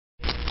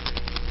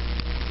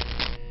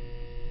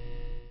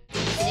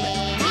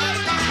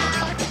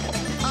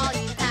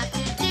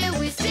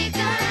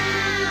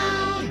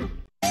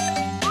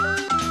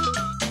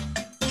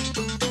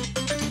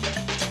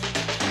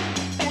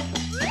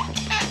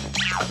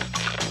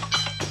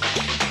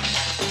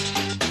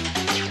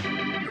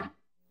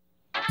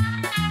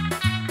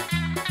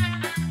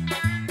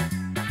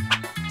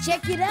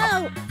it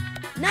out.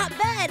 Not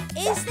bad,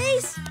 eh,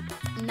 Stace?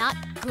 Not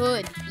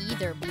good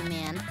either,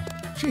 B-Man.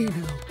 Gee,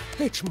 now,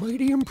 that's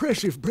mighty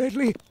impressive,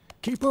 Bradley.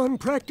 Keep on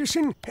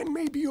practicing, and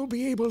maybe you'll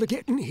be able to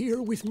get in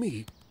here with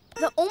me.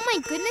 The Oh My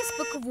Goodness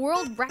Book of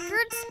World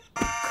Records?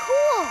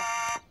 Cool!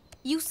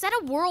 You set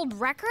a world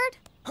record?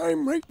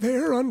 I'm right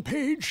there on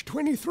page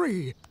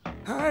 23.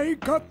 I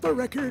got the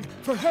record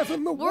for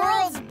having the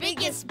world's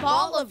biggest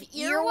ball of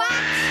earwax?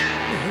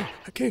 I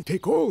can't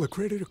take all the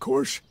credit, of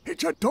course.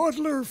 It's a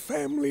Dawdler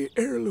family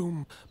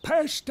heirloom,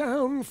 passed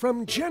down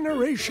from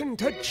generation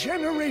to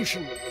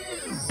generation.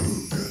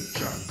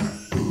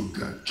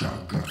 Ooga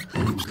chaka,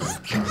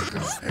 ooga chaka,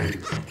 hey.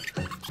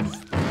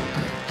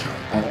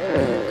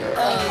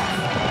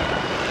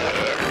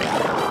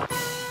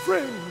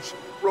 Friends,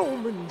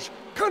 Romans,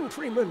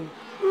 countrymen,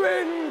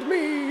 lend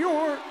me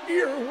your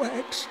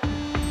earwax.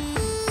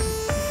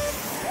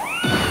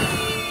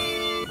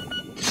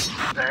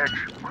 That's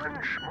one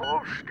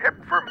small step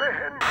for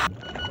man,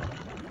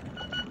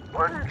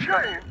 one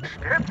giant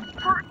step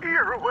for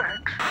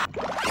earwax.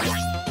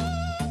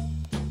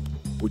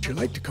 Would you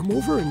like to come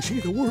over and see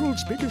the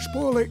world's biggest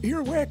ball of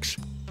earwax?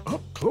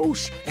 Up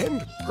close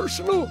and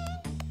personal?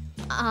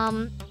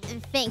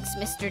 Thanks,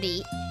 Mr.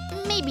 D.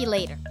 Maybe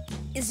later.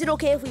 Is it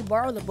okay if we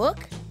borrow the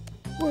book?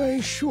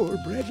 Why, sure,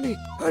 Bradley.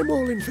 I'm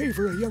all in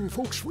favor of young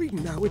folks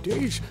reading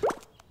nowadays.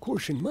 Of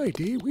course, in my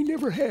day, we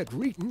never had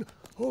reading.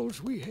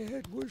 Alls we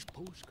had was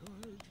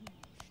postcards.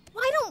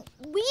 Why don't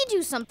we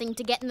do something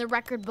to get in the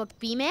record book,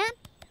 B-Man?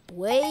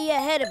 Way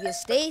ahead of you,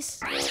 Stace.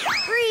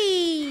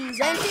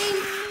 Presenting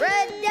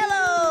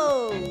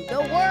Bradello,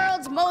 the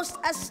world's most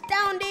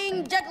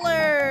astounding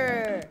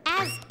juggler.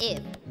 As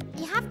if.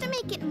 You have to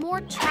make it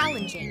more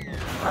challenging.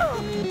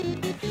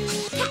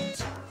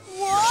 Catch!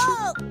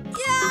 Whoa!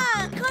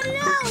 Yeah! Cut it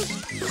out!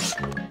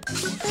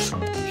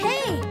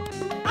 Hey!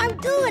 I'm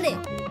doing it!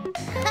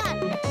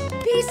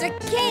 Piece of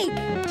cake!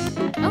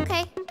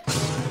 Okay.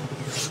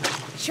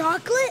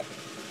 Chocolate?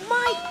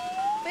 My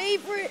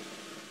favorite.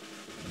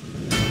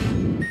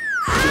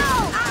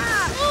 Ow!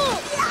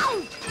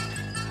 Ow!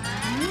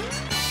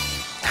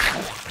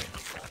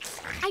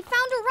 I found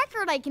a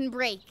record I can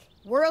break.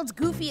 World's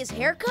goofiest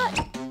haircut?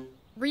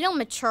 Real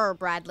mature,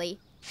 Bradley.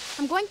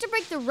 I'm going to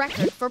break the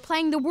record for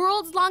playing the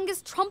world's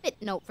longest trumpet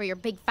note for your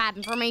big fat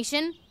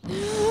information.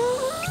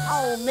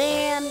 Oh,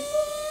 man.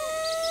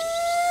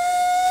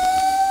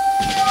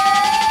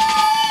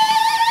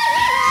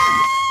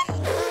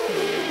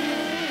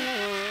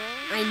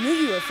 I knew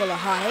you were full of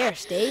hot air,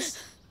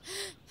 Stace.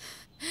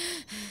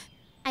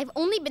 I've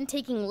only been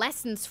taking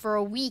lessons for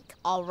a week,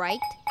 all right?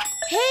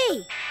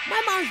 Hey!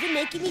 My mom's been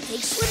making me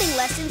take swimming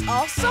lessons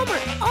all summer.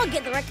 I'll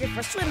get the record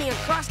for swimming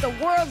across the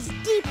world's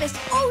deepest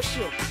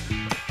ocean.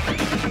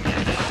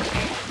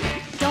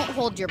 Don't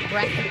hold your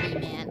breath,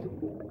 B-Man.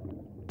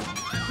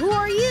 Who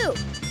are you?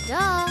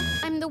 Duh,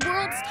 I'm the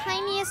world's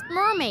tiniest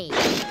mermaid.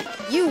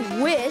 You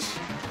wish.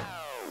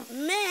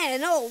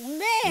 Man, oh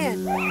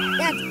man!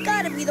 That's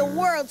gotta be the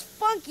world's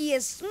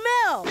funkiest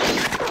smell!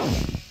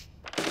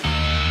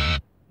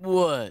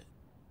 What?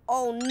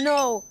 Oh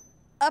no!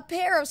 A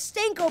pair of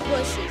Stinko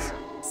bushes!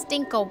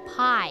 Stinko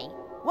pie.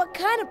 What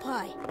kind of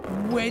pie?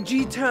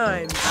 Wedgie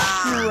time,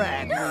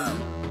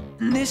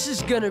 Bradley. This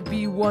is gonna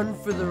be one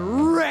for the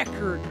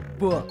record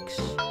books.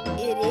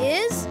 It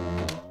is?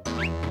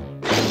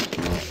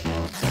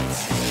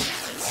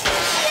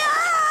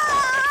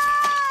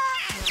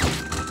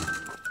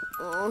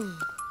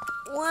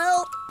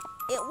 Well,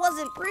 it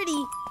wasn't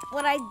pretty,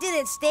 but I did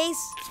it,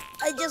 Stace.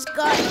 I just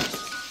got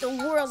the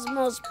world's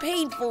most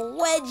painful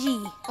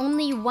wedgie.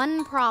 Only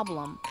one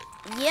problem.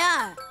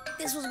 Yeah,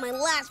 this was my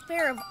last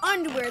pair of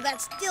underwear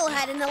that still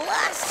had an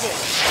elastic.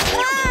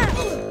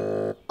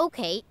 Ah!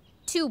 Okay,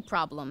 two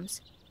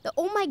problems. The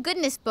Oh My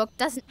Goodness book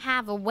doesn't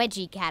have a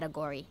wedgie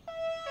category.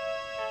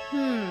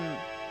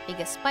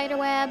 Biggest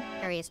spiderweb,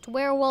 hairiest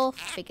werewolf,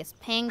 biggest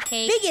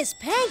pancake. Biggest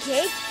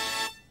pancake?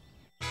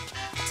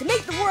 To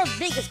make the world's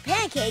biggest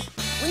pancake,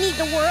 we need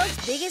the world's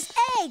biggest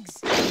eggs.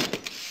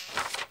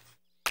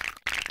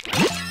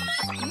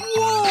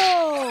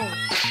 Whoa!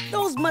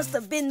 Those must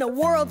have been the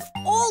world's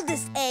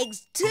oldest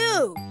eggs,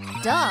 too.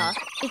 Duh,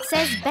 it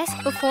says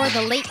best before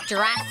the late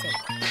Jurassic.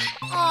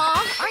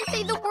 Aw, aren't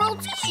they the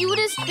world's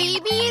cutest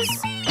babies?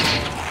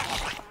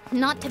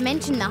 Not to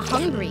mention the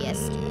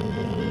hungriest.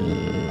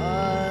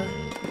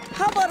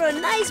 How about a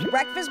nice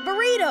breakfast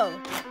burrito?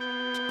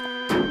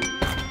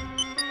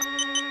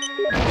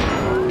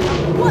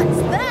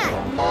 What's that?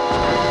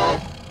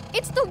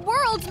 It's the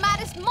world's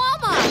maddest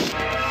mama!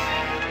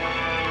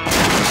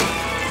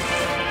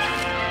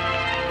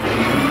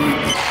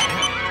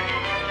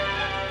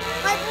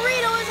 My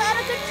burrito is out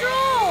of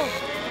control!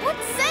 What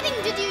setting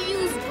did you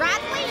use,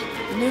 Bradley?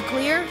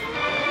 Nuclear?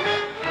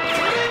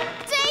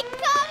 Take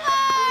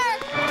cover!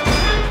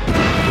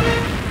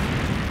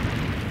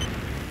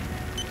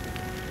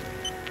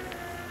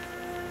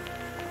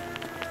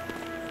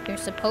 You're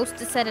supposed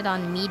to set it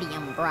on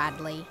medium,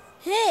 Bradley.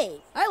 Hey,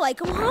 I like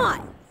them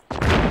hot.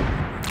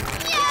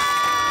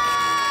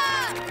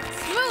 Yeah!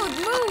 Smooth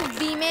Move,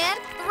 B-Man.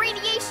 The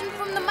radiation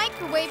from the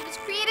microwave has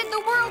created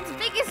the world's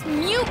biggest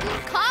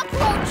mutant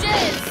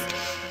cockroaches.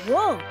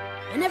 Whoa,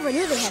 I never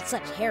knew they had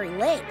such hairy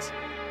legs.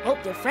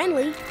 Hope they're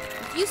friendly.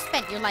 If you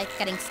spent your life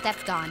getting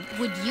stepped on,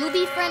 would you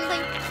be friendly?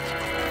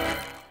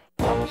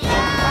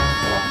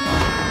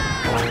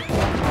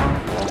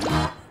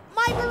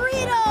 My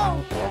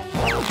burrito!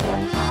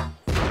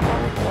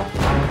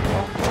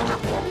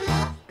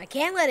 I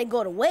can't let it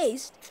go to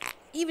waste,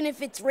 even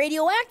if it's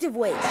radioactive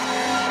waste.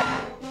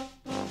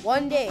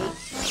 One day,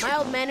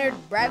 mild-mannered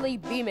Bradley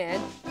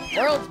B-Man,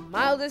 world's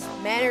mildest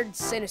mannered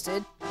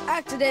citizen,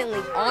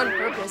 accidentally, on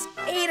purpose,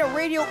 ate a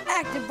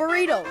radioactive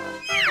burrito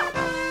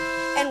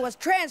and was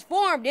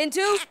transformed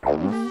into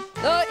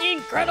the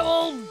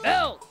Incredible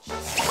Belch.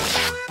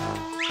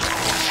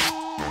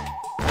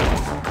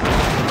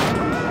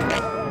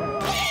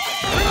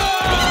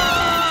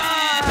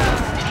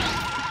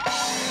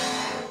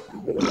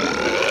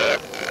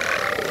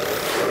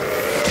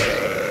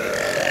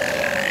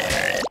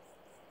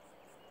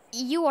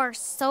 You are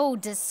so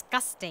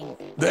disgusting.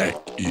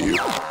 That you?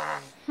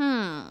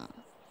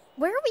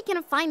 Where are we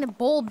gonna find a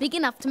bowl big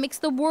enough to mix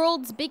the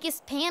world's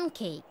biggest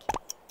pancake?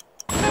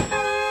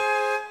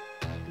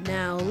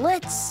 Now,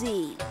 let's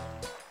see.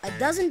 A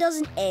dozen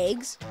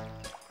eggs,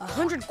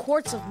 100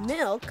 quarts of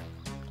milk,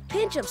 a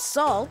pinch of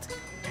salt,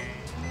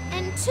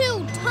 And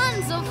 2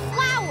 tons of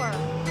flour.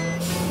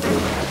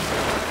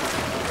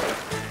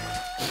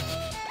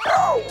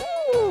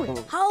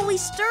 Ooh, how will we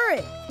stir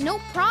it? No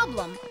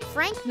problem.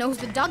 Frank knows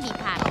the doggy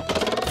paddle.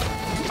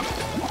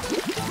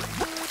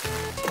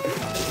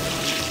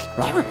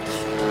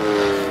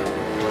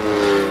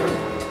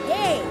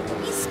 Hey,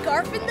 he's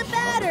scarfing the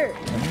batter.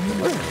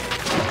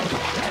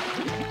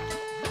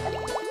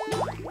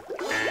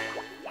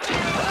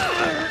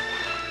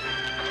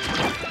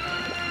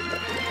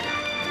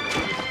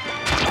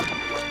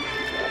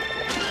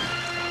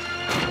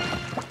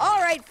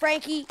 All right,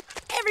 Frankie,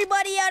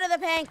 everybody out of the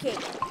pancake.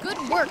 Good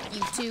work,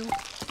 you two.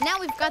 Now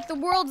we've got the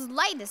world's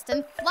lightest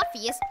and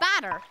fluffiest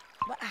batter.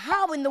 But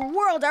how in the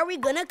world are we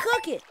gonna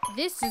cook it?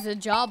 This is a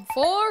job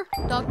for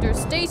Dr.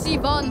 Stacy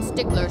von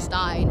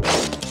Sticklerstein,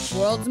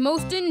 world's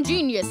most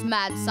ingenious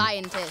mad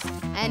scientist,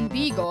 and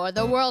Bigor,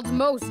 the world's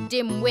most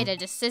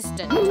dim-witted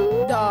assistant.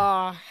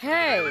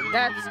 Hey,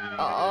 that's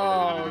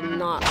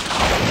not.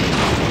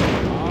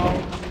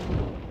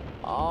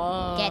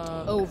 Get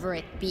over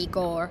it,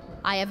 Bigor.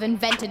 I have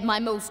invented my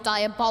most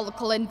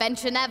diabolical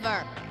invention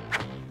ever.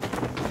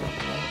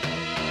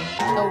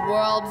 The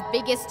world's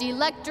biggest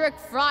electric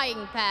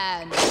frying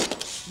pan.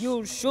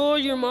 You sure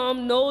your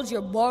mom knows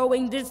you're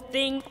borrowing this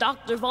thing,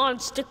 Dr. Von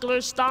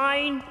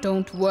Sticklerstein?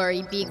 Don't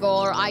worry,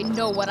 Bigor. I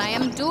know what I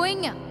am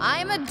doing.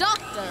 I'm a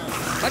doctor.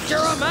 But you're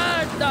a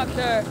mad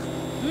doctor.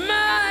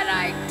 Mad,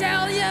 I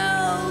tell you!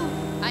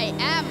 I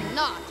am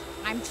not.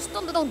 I'm just a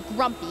little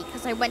grumpy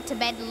because I went to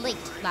bed late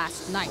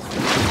last night.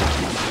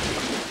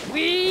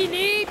 We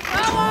need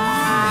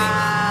power!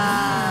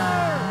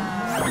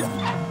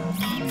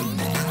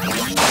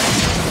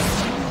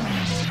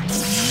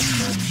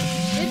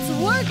 It's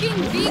working,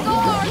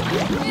 Bigor!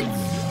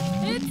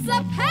 It's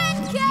a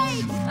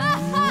pancake!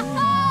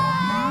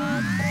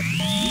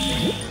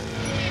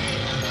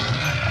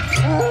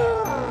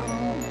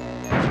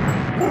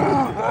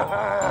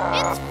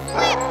 It's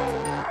flipped!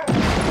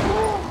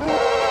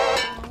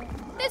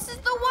 This is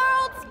the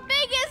world's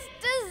biggest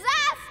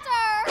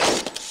disaster!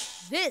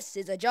 This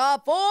is a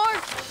job for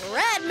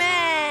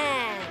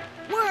Radman,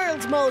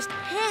 world's most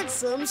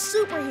handsome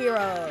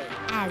superhero.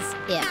 As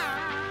if.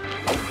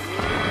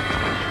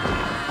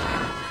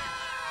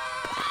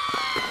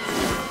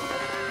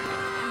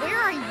 Where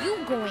are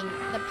you going?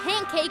 The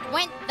pancake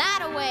went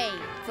that way.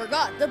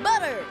 Forgot the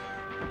butter.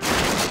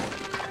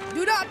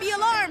 Do not be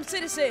alarmed,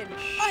 citizen.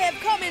 I have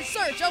come in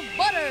search of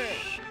butter.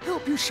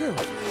 Help yourself.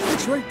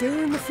 It's right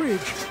there in the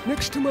fridge,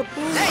 next to my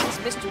bowl. Thanks,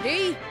 Mr.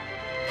 D.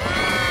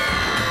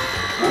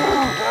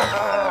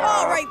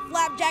 All right,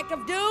 Flapjack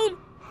of Doom.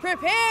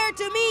 Prepare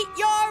to meet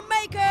your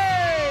maker.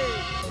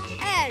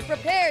 And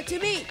prepare to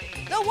meet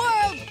the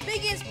world's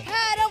biggest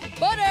pad of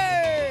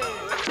butter.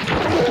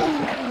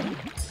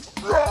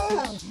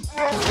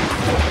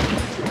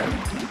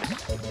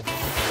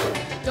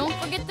 Don't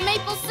forget the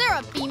maple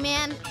syrup,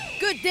 B-Man.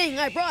 Good thing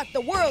I brought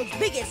the world's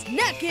biggest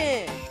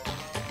napkin.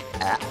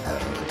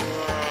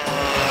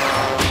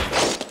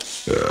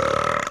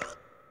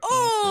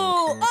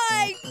 Oh,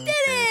 I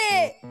did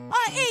it!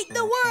 I ate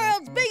the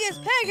world's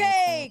biggest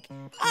pancake!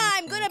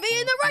 I'm gonna be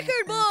in the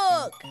record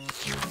book!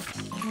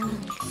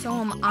 So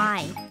am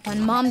I.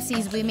 When Mom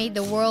sees we made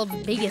the world's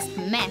biggest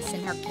mess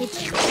in her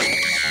kitchen.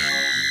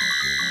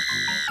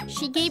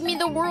 She gave me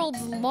the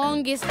world's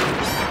longest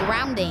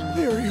grounding.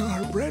 There you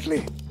are,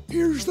 Bradley.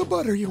 Here's the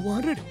butter you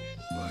wanted.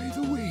 By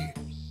the way,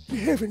 you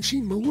haven't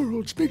seen my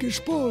world's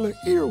biggest ball of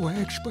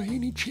earwax by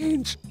any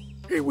chance?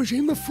 It was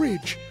in the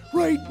fridge,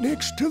 right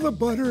next to the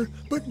butter,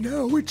 but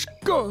now it's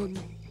gone.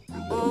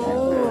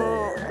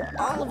 Oh,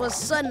 all of a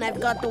sudden I've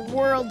got the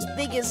world's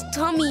biggest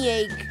tummy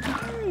ache.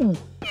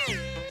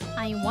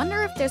 I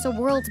wonder if there's a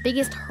world's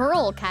biggest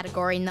hurl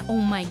category in the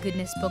oh my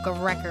goodness book of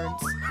records.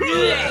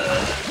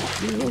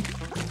 Well,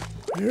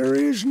 there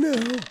is now.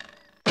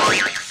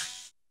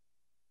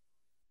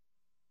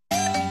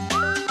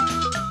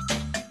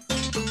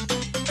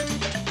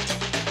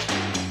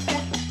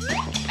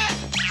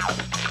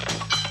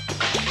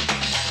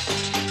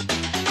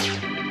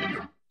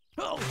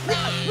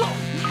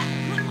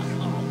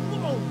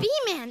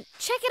 B-Man,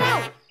 check it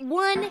out.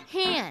 One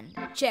hand.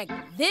 Check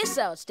this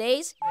out,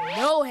 Stace.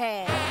 No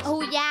hands.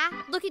 Oh yeah?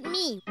 Look at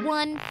me.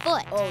 1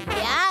 foot. Oh,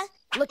 yeah?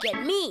 Look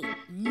at me.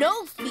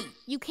 No feet.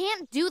 You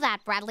can't do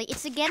that, Bradley.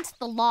 It's against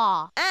the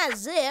law.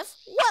 As if?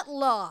 What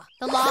law?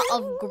 The law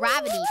of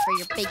gravity, for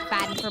your big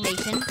fat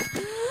information.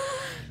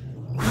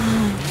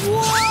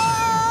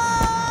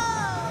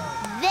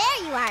 There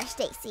you are,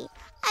 Stacy.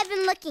 I've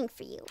been looking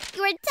for you.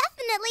 You are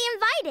definitely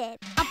invited.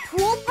 A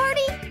pool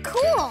party?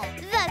 Cool.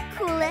 The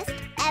coolest.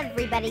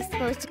 Everybody's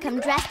supposed to come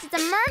dressed as a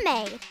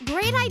mermaid.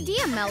 Great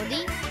idea,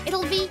 Melody.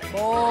 It'll be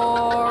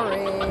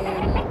Boring.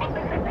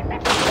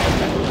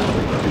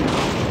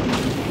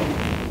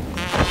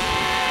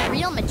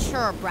 real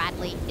mature,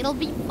 Bradley. It'll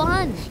be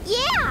fun.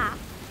 Yeah.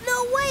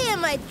 No way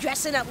am I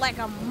dressing up like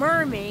a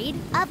mermaid.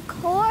 Of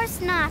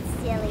course not,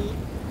 silly.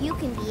 You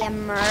can be a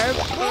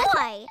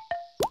merboy.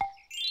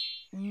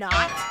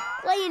 Not.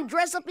 Playing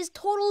dress up is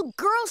total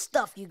girl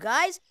stuff, you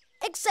guys.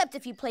 Except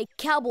if you play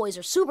cowboys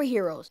or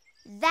superheroes.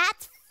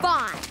 That's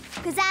fine.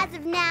 Because as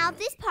of now,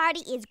 this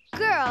party is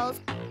girls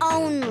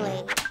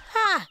only.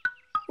 Ha!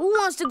 Who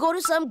wants to go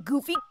to some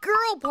goofy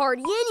girl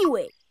party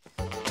anyway?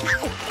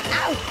 Ow!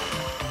 Ow!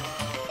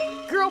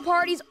 Girl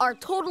parties are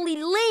totally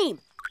lame.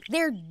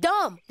 They're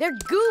dumb. They're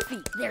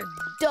goofy. They're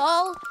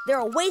dull. They're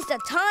a waste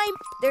of time.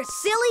 They're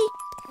silly.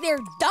 They're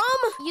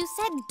dumb. You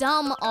said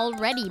dumb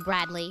already,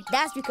 Bradley.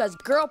 That's because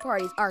girl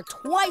parties are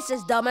twice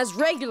as dumb as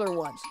regular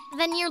ones.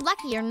 Then you're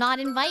lucky you're not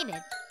invited.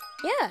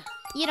 Yeah.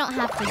 You don't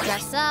have to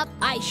dress up.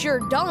 I sure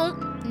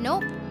don't.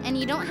 Nope. And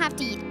you don't have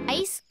to eat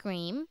ice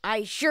cream.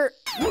 I sure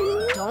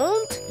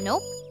don't.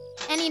 Nope.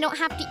 And you don't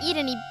have to eat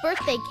any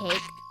birthday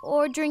cake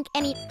or drink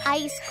any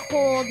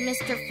ice-cold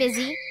Mister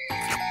Fizzy.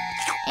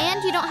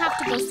 And you don't have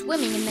to go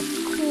swimming in the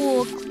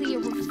cool, clear,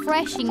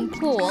 refreshing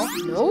pool.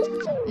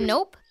 Nope.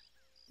 Nope.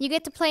 You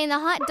get to play in the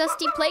hot,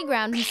 dusty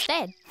playground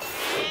instead.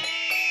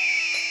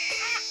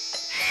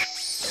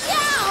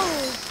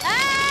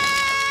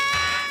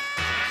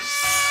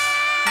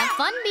 Have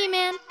fun,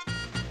 B-Man.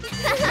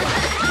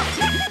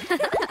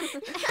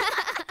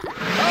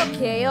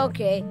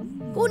 Okay.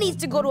 Who needs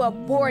to go to a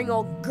boring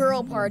old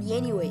girl party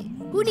anyway?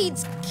 Who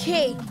needs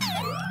cake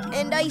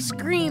and ice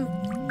cream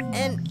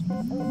and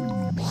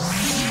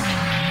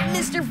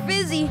Mister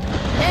Fizzy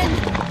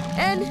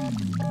and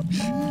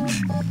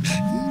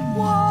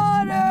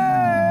water?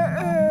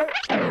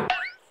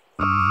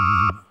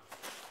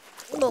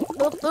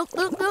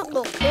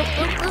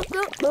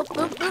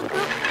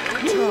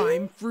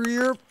 Time for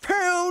your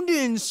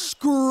pounding,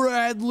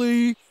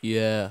 Scradley.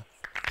 Yeah,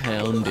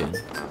 pounding.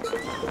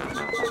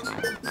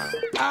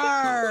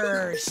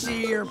 Arr,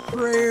 say your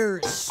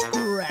prayers,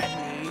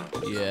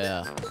 Scradley.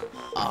 Yeah.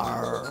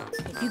 Arr.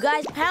 If you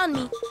guys pound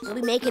me, you'll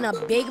be making a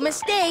big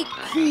mistake.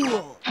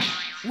 Cool.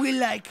 We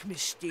like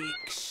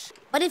mistakes.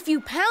 But if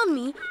you pound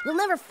me, you'll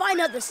never find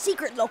out the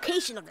secret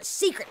location of the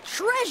secret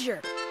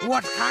treasure.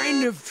 What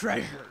kind of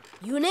treasure?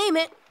 You name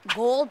it.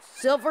 Gold,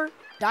 silver,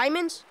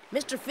 diamonds,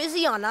 Mister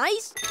Fizzy on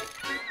ice.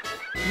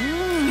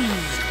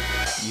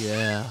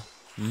 Yeah.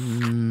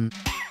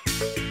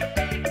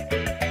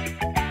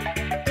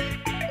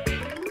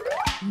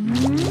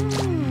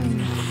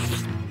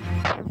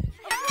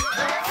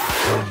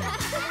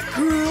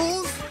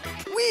 Girls?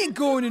 We ain't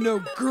going to no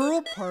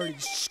girl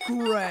parties,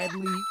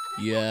 Scradley.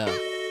 Yeah.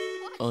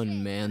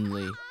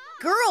 Unmanly.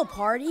 Girl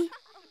party?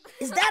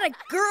 Is that a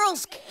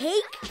girl's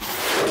cake?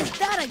 Is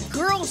that a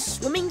girl's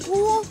swimming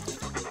pool?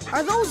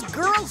 Are those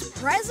girls'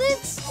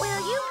 presents? Will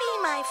you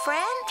be my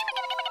friend?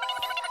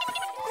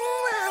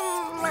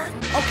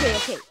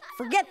 Okay.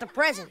 Forget the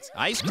presents.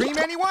 Ice cream,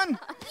 anyone?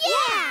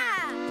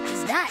 Yeah!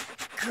 Is that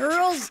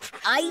girls'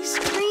 ice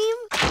cream?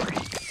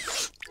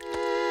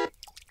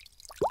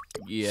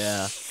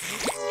 Yeah.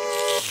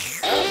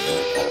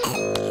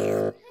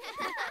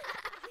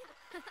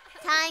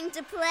 Time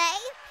to play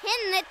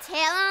Pin the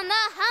Tail on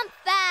the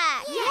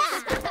Humpback.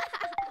 Yeah.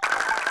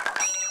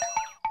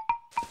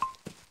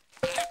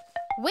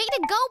 Way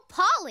to go,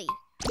 Polly.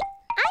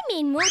 I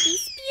mean Moby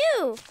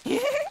Spew.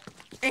 Ain't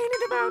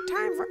it about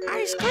time for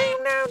ice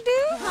cream now, dude?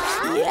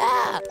 Huh?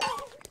 Yeah.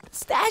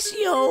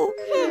 Pistachio.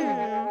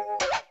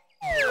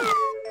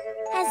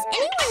 Has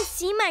anyone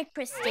seen my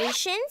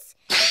crustaceans?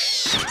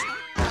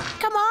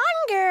 Come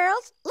on,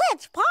 girls.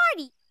 Let's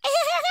party.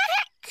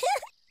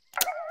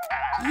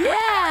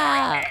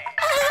 Yeah.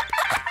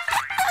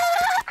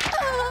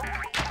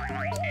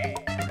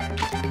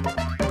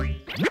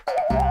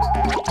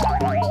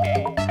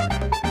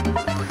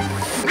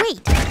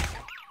 Wait.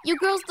 You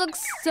girls look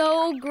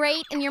so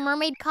great in your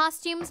mermaid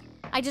costumes.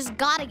 I just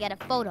gotta get a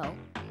photo.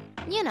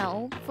 You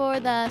know, for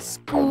the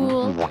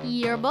school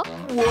yearbook.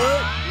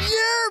 What?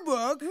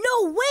 Yearbook? dog.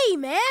 No way,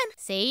 man!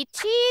 Say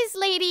cheese,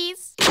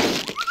 ladies.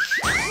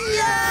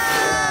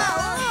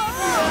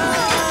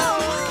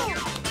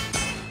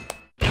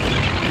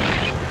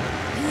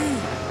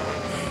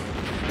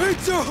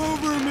 It's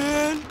over,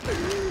 man.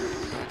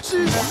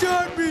 She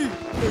shot me.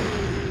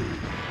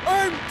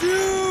 I'm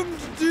doomed,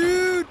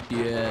 dude.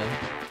 Yeah.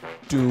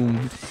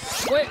 Doomed.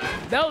 Quit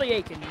belly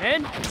aching,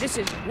 man. This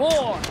is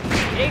war.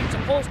 It ain't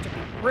supposed to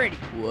be pretty.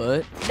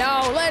 What?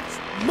 Now let's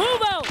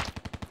move out.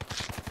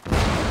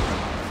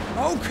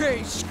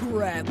 Okay,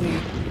 Scrappy.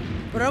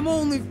 But I'm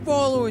only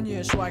following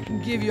you so I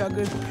can give you a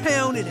good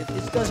pounding if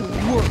this doesn't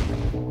work.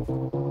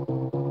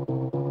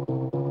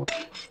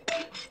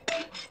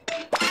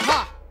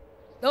 Ha!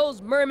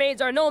 Those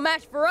mermaids are no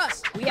match for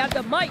us. We have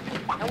the might,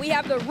 and we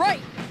have the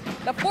right.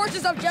 The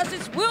forces of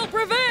justice will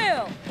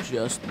prevail.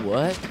 Just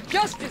what?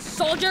 Justice,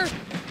 soldier.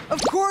 Of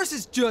course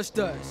it's just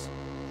us.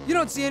 You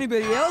don't see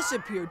anybody else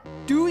up here,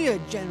 do you,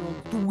 General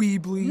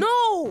Dweebly?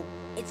 No!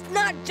 It's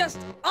not just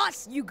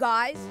us, you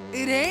guys.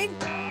 It ain't?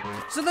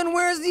 So then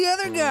where's the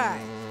other guy?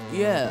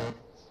 Yeah.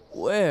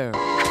 Where?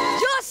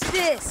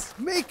 Justice!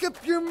 Make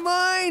up your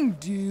mind,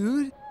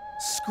 dude.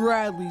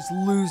 Scradley's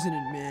losing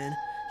it, man.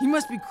 He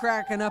must be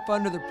cracking up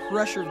under the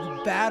pressure of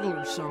the battle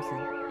or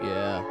something.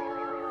 Yeah.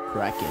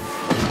 Cracking.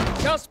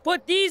 Just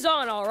put these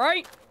on, all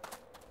right?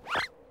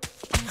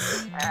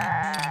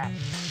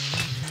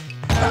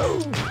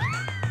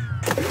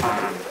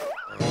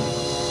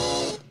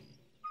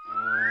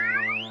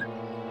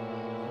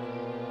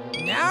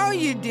 Now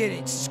you did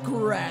it,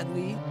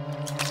 Scradley.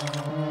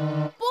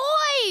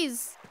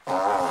 Boys!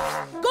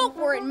 Go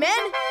for it,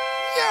 men!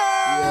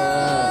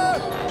 Yeah.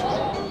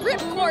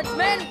 Ripcords,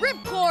 man,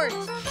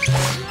 ripcords!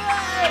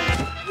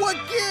 What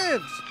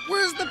gives?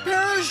 Where's the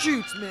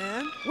parachutes,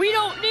 man? We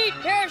don't need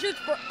parachutes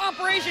for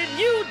Operation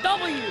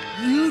UW.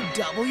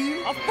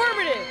 UW?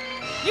 Affirmative.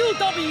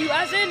 UW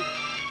as in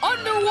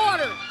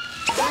underwater.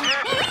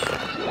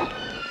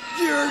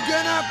 You're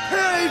gonna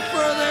pay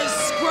for this,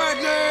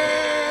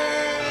 Scradley!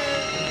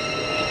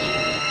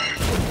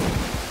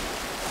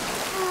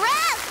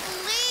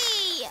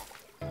 Bradley!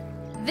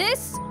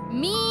 This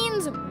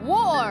means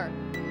war.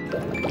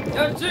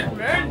 That's it,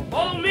 man.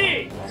 Follow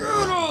me.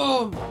 Get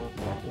him!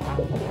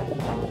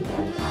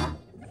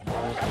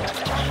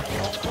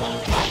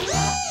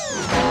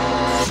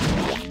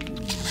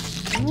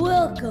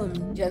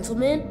 Welcome,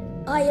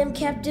 gentlemen. I am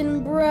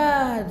Captain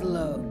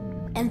Bradlow,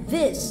 and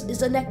this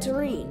is a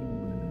Nectarine,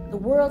 the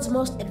world's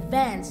most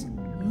advanced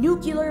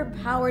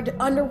nuclear-powered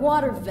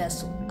underwater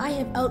vessel. I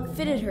have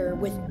outfitted her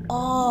with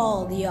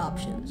all the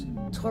options: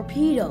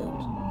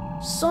 torpedoes,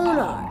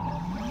 sonar,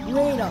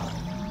 radar,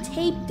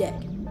 tape deck,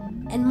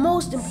 and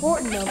most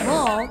important of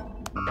all,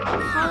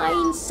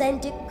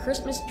 pine-scented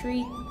Christmas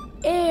tree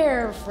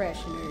air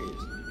fresheners.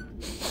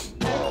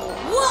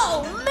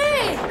 Whoa,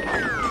 man!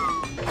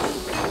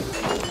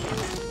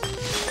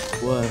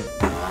 What?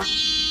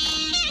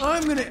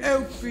 I'm gonna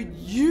outfit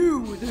you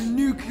with a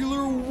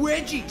nuclear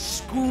wedgie,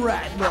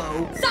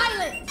 Scradlow.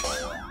 Silence!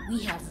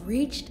 We have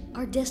reached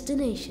our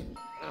destination,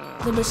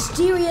 the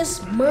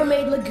mysterious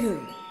Mermaid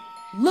Lagoon.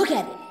 Look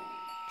at it.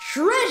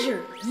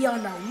 Treasure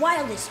beyond our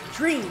wildest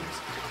dreams.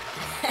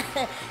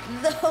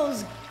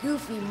 Those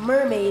goofy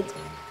mermaids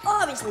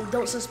obviously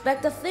don't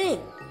suspect a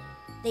thing.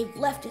 They've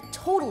left it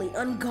totally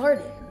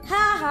unguarded.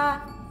 Ha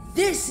ha!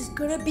 This is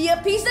gonna be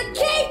a piece of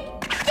cake!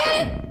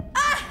 Get it?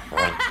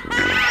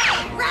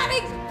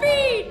 Running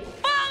speed!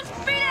 Full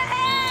speed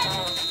ahead!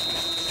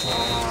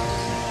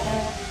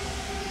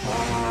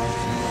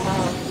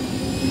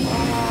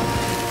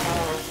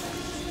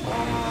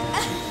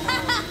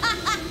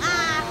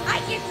 I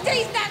can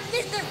taste that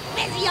Mister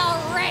Fizzy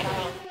already!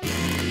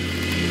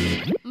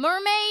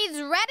 Mermaids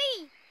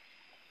ready?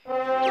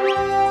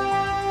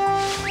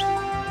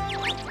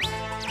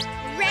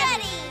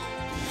 Ready!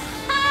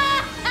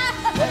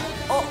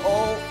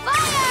 Uh-oh.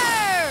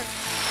 Fire!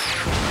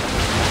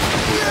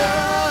 Yeah!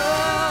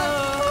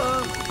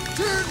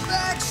 Turn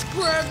back,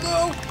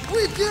 Scradlow!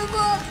 We give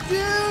up,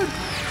 dude!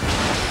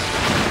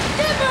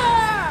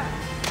 Timber!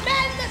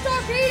 Mend the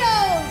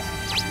torpedoes!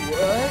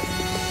 What?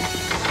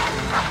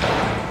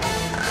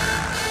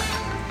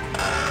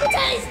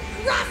 Taste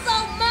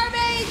Russell,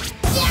 mermaids!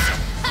 Yeah!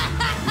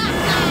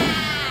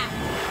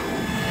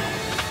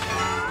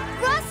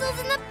 Russell's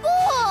in the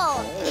pool!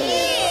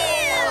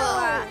 Ew!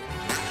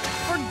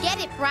 Forget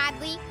it,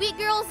 Bradley. We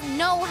girls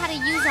know how to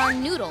use our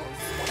noodles.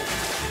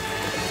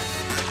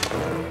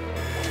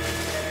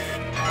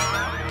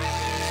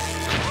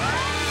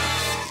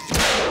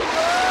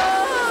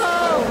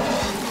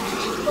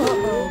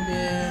 Uh-oh,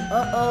 man.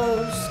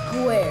 Uh-oh,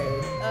 squared.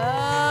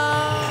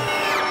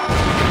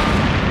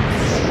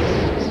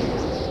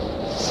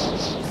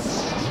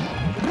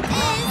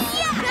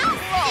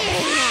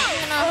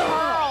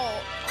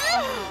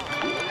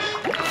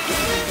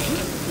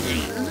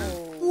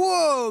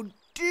 Whoa,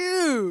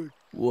 dude!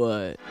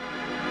 What?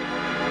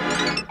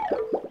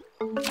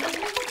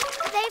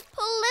 They've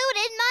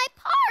polluted my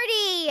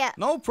party!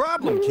 No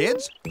problem,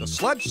 kids. The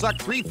Sludge Suck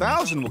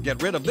 3000 will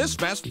get rid of this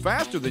mess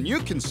faster than you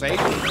can say.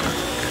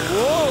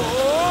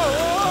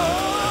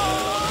 Whoa!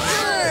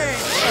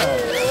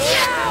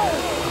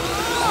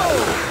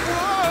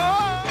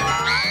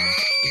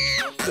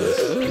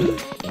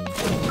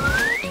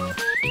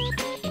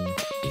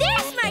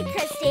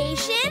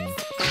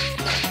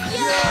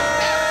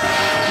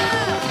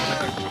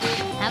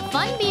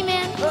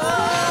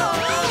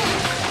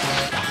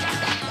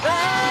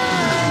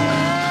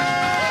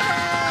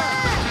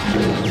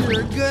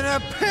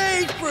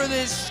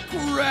 this,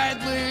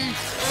 Scradley!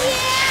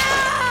 Yeah!